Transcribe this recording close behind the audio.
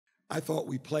I thought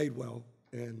we played well,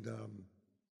 and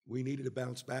we needed to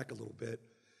bounce back a little bit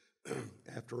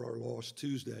after our loss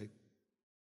Tuesday.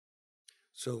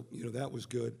 So, that was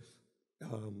good.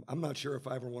 I'm not sure if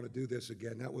I ever want to do this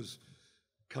again. That was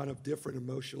kind of different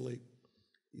emotionally,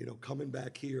 coming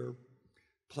back here,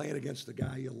 playing against the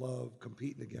guy you love,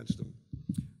 competing against him.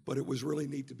 But it was really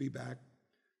neat to be back.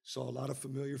 Saw a lot of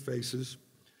familiar faces.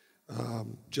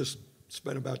 Just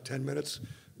spent about 10 minutes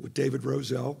with David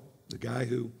Rozelle, the guy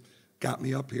who got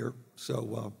me up here.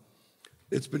 So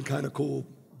it's been kind of cool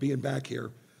being back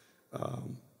here.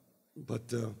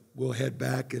 But we'll head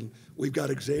back, and we've got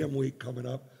exam week coming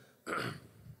up.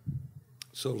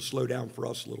 So it'll slow down for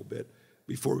us a little bit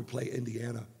before we play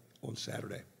Indiana on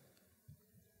Saturday.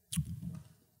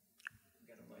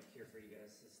 Got a mic here for you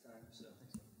guys this time. So.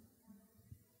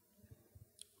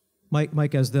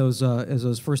 Mike, as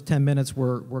those first 10 minutes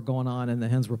were going on and the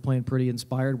Hens were playing pretty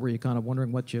inspired, were you kind of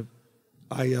wondering what you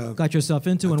got yourself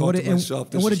into, and what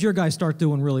did your guys start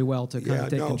doing really well to kind of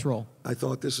take control? I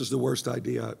thought this is the worst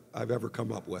idea I've ever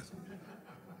come up with.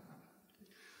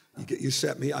 You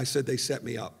set me. I said they set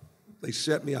me up. They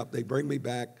set me up. They bring me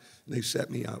back, and they set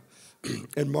me up.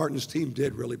 And Martin's team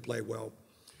did really play well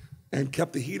and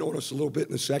kept the heat on us a little bit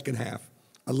in the second half.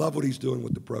 I love what he's doing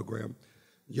with the program.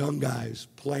 Young guys,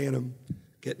 playing them,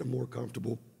 getting them more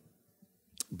comfortable.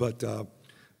 But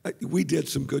we did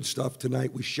some good stuff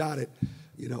tonight. We shot it.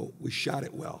 We shot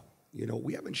it well.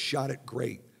 We haven't shot it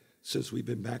great since we've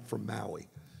been back from Maui.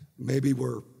 Maybe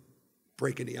we're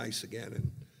breaking the ice again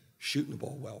and shooting the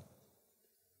ball well.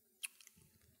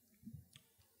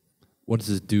 What does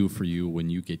this do for you when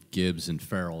you get Gibbs and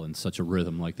Farrell in such a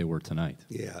rhythm like they were tonight?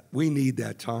 Yeah, we need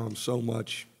that, Tom, so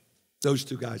much. Those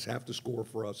two guys have to score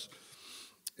for us.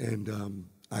 And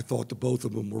I thought the both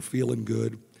of them were feeling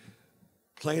good,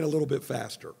 playing a little bit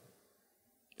faster.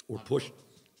 We're pushing,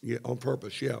 on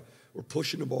purpose, yeah. We're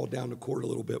pushing the ball down the court a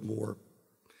little bit more.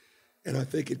 And I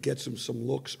think it gets them some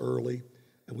looks early,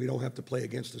 and we don't have to play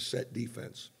against a set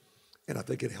defense. And I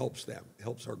think it helps them, it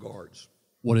helps our guards.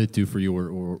 What did it do for you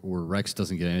where Rex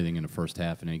doesn't get anything in the first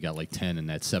half, and then he got like 10 in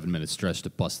that 7-minute stretch to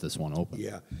bust this one open?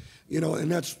 Yeah,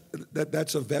 and that's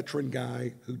a veteran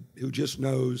guy who just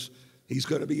knows he's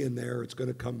going to be in there. It's going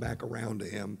to come back around to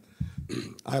him.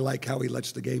 I like how he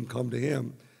lets the game come to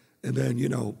him, and then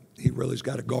he really's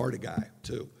got to guard a guy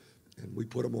too, and we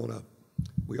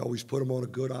always put him on a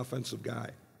good offensive guy.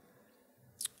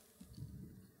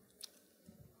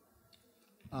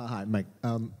 Hi, Mike.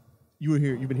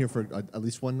 You've been here for at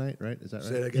least one night, right? Is that right?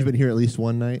 Say that again? You've been here at least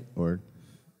one night, or?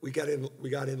 We got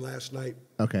in last night.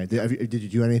 Okay. Did you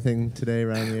do anything today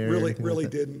around the area? Really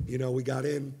didn't. We got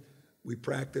in, we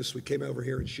practiced, we came over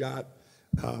here and shot.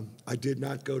 I did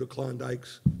not go to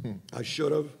Klondike's. I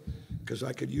should have, because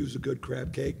I could use a good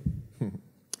crab cake.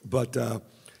 But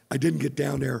I didn't get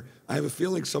down there. I have a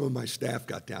feeling some of my staff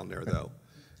got down there, though.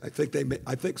 I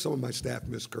think some of my staff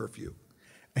missed curfew.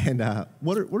 And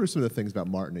what are some of the things about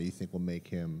Martin that you think will make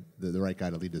him the right guy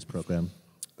to lead this program?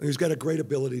 He's got a great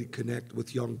ability to connect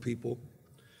with young people.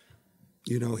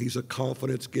 He's a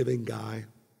confidence-giving guy.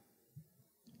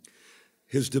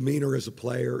 His demeanor as a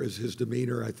player is his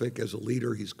demeanor, I think, as a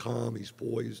leader. He's calm, he's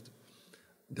poised,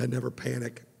 doesn't ever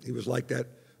panic. He was like that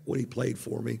when he played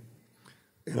for me.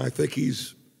 And I think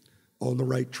he's on the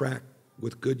right track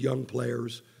with good young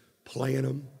players, playing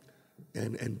them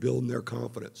and building their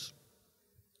confidence.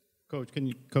 Coach, can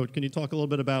you talk a little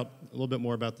bit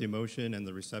more about the emotion and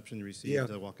the reception you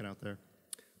received walking out there?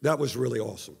 That was really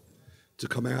awesome to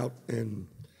come out and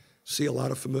see a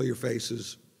lot of familiar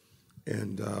faces,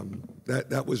 and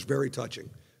that was very touching.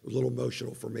 It was a little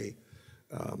emotional for me.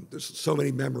 There's so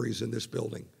many memories in this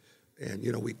building, and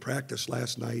we practiced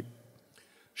last night,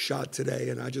 shot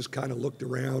today, and I just kind of looked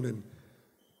around and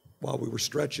while we were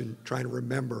stretching, trying to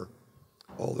remember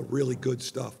all the really good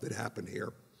stuff that happened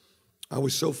here. I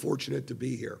was so fortunate to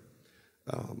be here.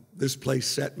 This place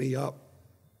set me up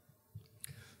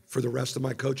for the rest of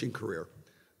my coaching career.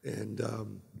 And,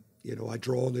 I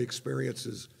draw on the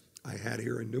experiences I had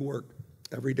here in Newark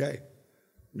every day.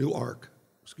 Newark,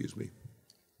 excuse me.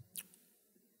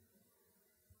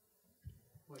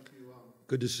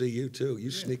 Good to see you, too. You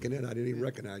sneaking in. I didn't even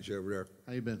recognize you over there.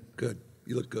 How you been? Good.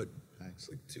 You look good. Thanks.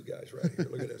 Like two guys right here.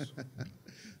 Look at this.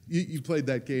 You played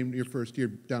that game your first year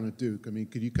down at Duke. I mean,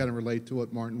 could you kind of relate to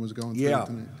what Martin was going through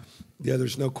tonight? Yeah,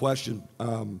 there's no question.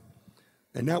 And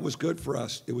that was good for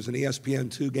us. It was an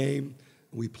ESPN2 game.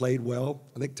 We played well.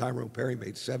 I think Tyrone Perry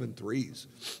made 7 threes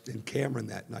in Cameron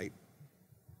that night.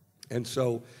 And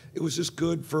so it was just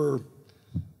good for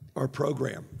our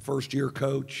program. First-year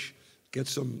coach, get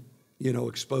some,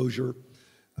 exposure.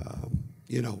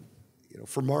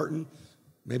 For Martin,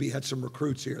 Maybe he had some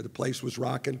recruits here. The place was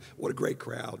rocking. What a great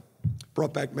crowd.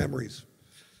 Brought back memories.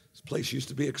 This place used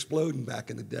to be exploding back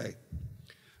in the day.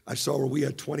 I saw where we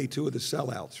had 22 of the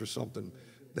sellouts or something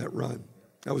that run.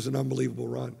 That was an unbelievable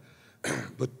run.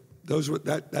 But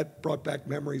that brought back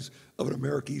memories of an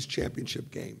America East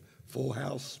championship game. Full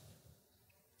house.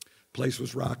 Place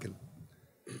was rocking.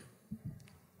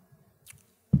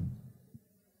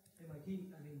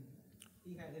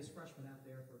 He had his freshmen out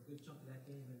there for a good chunk of that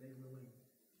game, and they really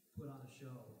put on a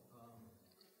show.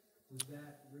 Does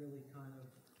that really kind of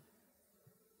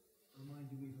remind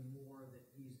you even more that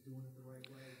he's doing it the right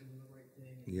way, doing the right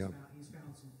thing? And he's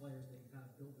found some players that can kind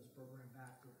of build this program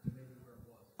back to maybe where it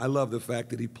was. I love the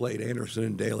fact that he played Anderson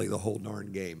and Daly the whole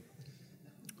darn game.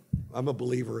 I'm a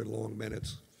believer in long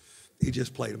minutes. He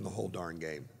just played him the whole darn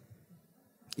game.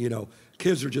 You know,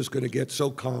 kids are just going to get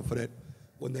so confident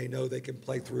when they know they can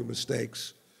play through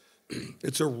mistakes.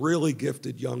 It's a really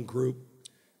gifted young group,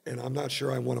 and I'm not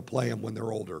sure I want to play them when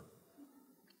they're older.